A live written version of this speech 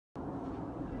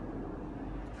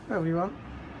Hello everyone,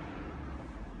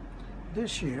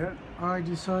 this year I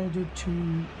decided to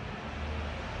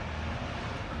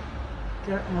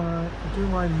do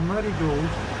my marigold.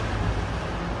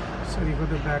 Sorry for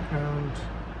the background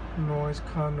noise,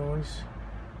 car noise.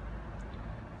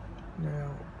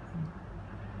 Now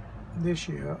this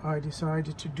year I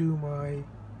decided to do my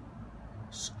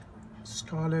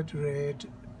scarlet red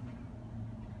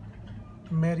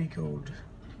marigold.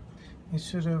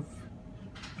 Instead of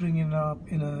bringing it up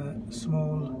in a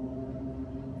small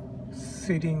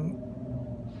sitting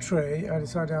tray, I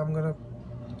decided I'm gonna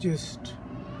just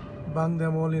bung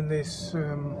them all in this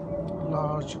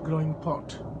large growing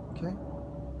pot. Okay,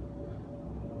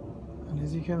 and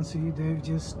as you can see, they've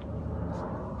just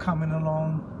coming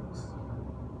along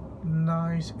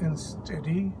nice and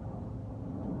steady.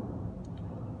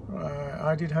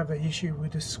 I did have an issue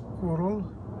with the squirrel.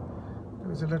 There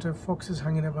was a lot of foxes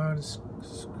hanging about, and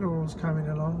squirrels coming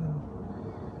along and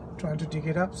trying to dig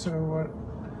it up. So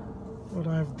what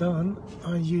I've done,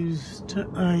 I used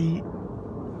a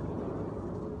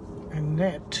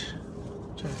net,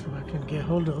 which I can get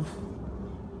hold of.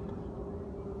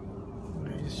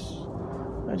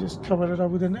 I just covered it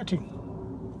up with a netting.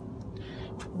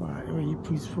 Right, where you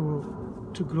put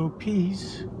to grow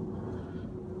peas,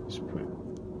 just put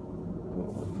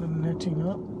the netting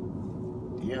up.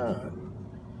 Yeah.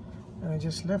 And I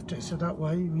just left it so that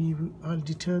way I'll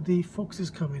deter the foxes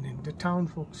coming in, the town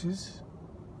foxes.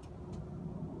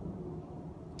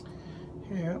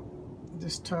 Here,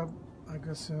 this tub, I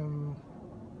got some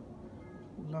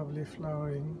lovely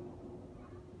flowering.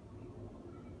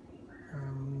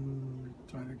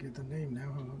 Trying to get the name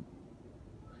now. Hold on.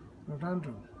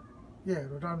 Rhododendron. Yeah,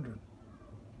 rhododendron.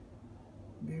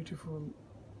 Beautiful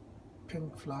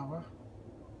pink flower.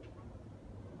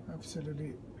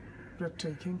 Absolutely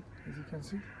breathtaking, as you can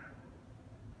see.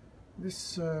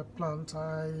 This plant,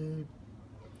 I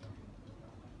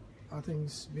think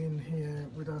it's been here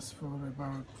with us for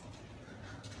about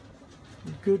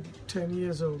a good 10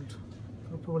 years old,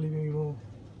 or probably maybe more.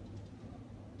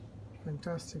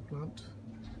 Fantastic plant.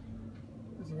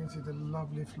 As you can see, the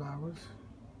lovely flowers,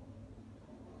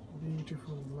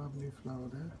 beautiful lovely flower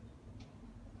there.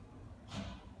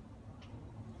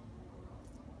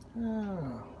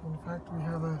 In fact, we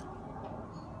have a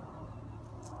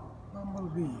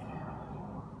bumblebee.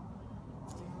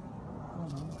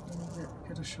 Hold on, let me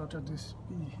get a shot at this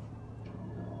bee.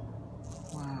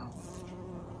 Wow.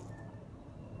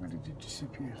 Where did it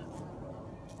disappear?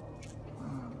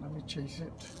 Let me chase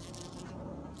it.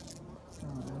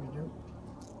 Oh, there we go.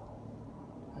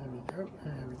 There we go.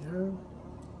 There we go.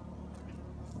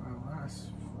 Wow,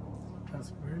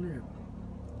 that's brilliant.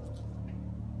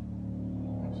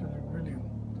 Absolutely brilliant.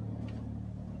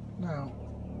 Now,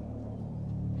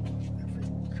 if we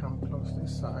come close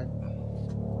this side,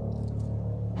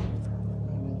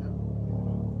 there we go.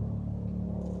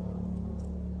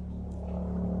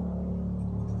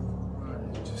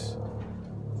 Right,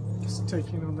 just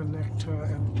taking on the nectar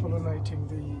and pollinating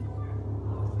the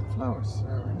flowers. So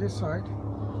on this side,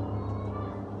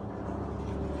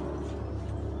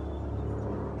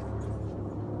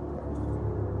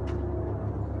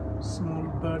 small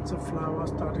birds of flowers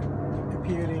started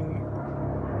appearing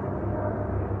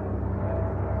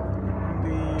in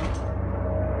the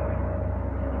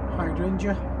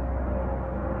hydrangea.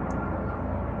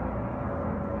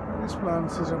 This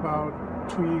plant is about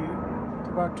 2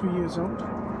 years old,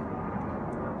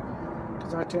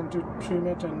 because I tend to trim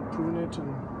it and prune it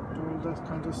and do all that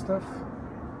kind of stuff.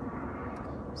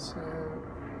 So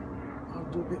I'll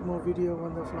do a bit more video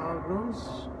when the flower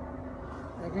grows.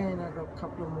 Again, I got a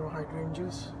couple of more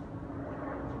hydrangeas.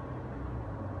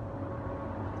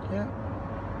 Yeah.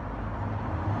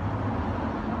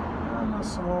 And a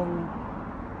small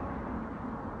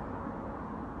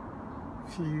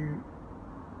few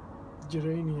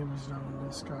geraniums now in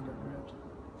the scarlet red.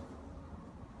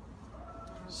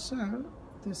 So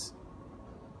this,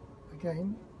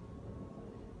 again,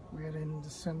 we are in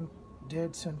the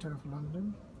dead center of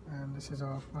London, and this is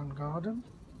our front garden.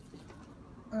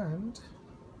 And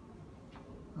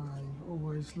I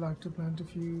always like to plant a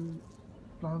few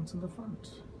plants in the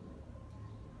front.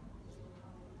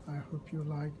 I hope you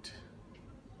liked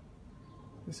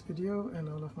this video and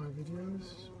all of my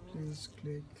videos. Please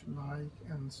click like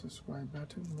and subscribe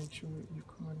button. Make sure you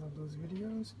comment on those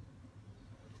videos.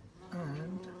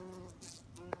 And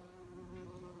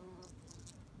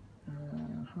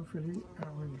hopefully I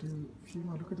will do a few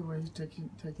more. Look at the way he's taking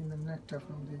the nectar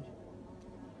from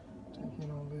taking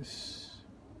all this.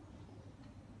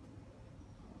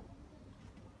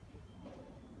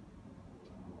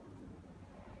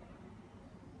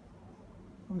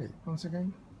 Okay, once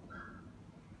again,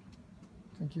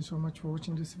 Thank you so much for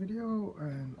watching this video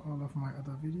and all of my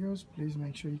other videos. Please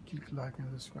make sure you click like and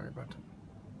subscribe button.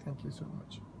 Thank you so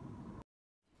much.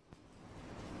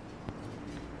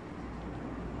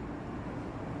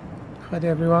 Hi there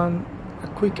everyone, a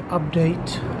quick update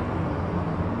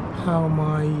how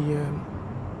my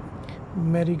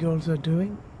marigolds are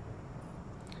doing.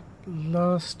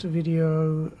 Last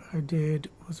video I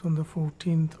did was on the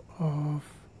 14th of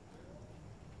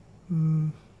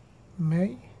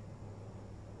May.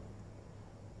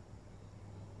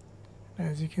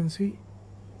 As you can see,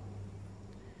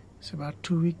 it's about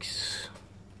 2 weeks,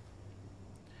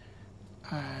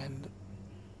 and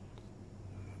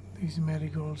these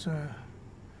marigolds are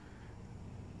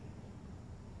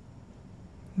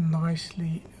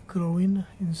nicely growing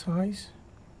in size,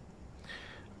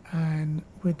 and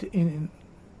within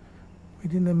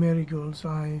the marigolds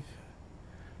I've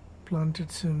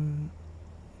planted some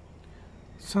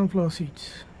sunflower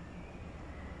seeds.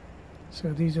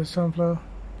 So these are sunflower.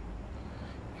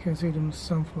 You can see them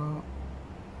sunflower.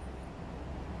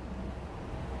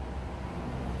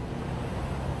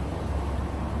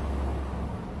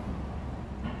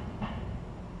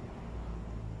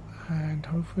 And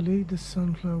hopefully the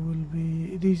sunflower will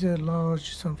be, these are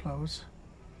large sunflowers,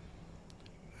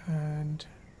 and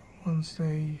once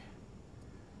they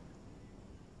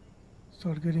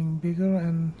start getting bigger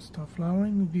and start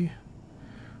flowering,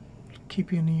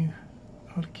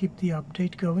 I'll keep the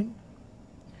update going.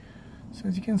 So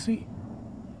as you can see,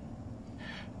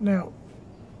 now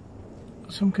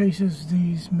some cases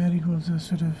these marigolds are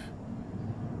sort of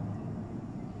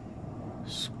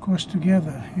squashed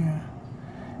together here.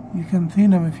 You can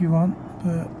thin them if you want,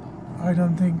 but I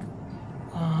don't think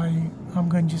I'm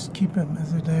going to just keep them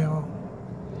as they are.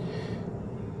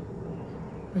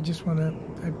 I just want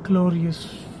a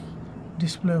glorious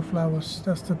display of flowers.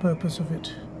 That's the purpose of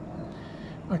it.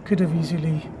 I could have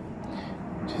easily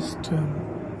just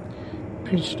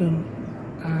pitched them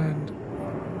and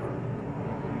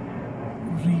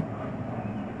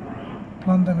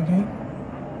replant them again,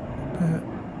 but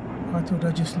I thought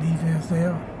I'd just leave it as they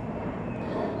are.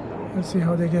 Let's see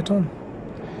how they get on,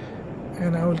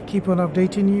 and I will keep on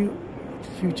updating you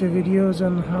future videos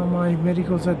on how my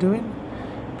marigolds are doing,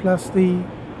 plus the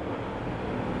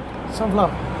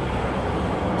sunflower.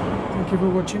 Thank you for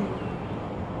watching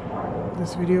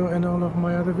this video and all of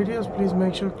my other videos. Please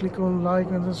make sure to click on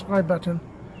like and subscribe button,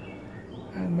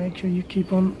 and make sure you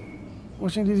keep on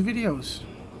watching these videos.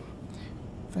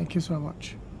 Thank you so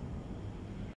much.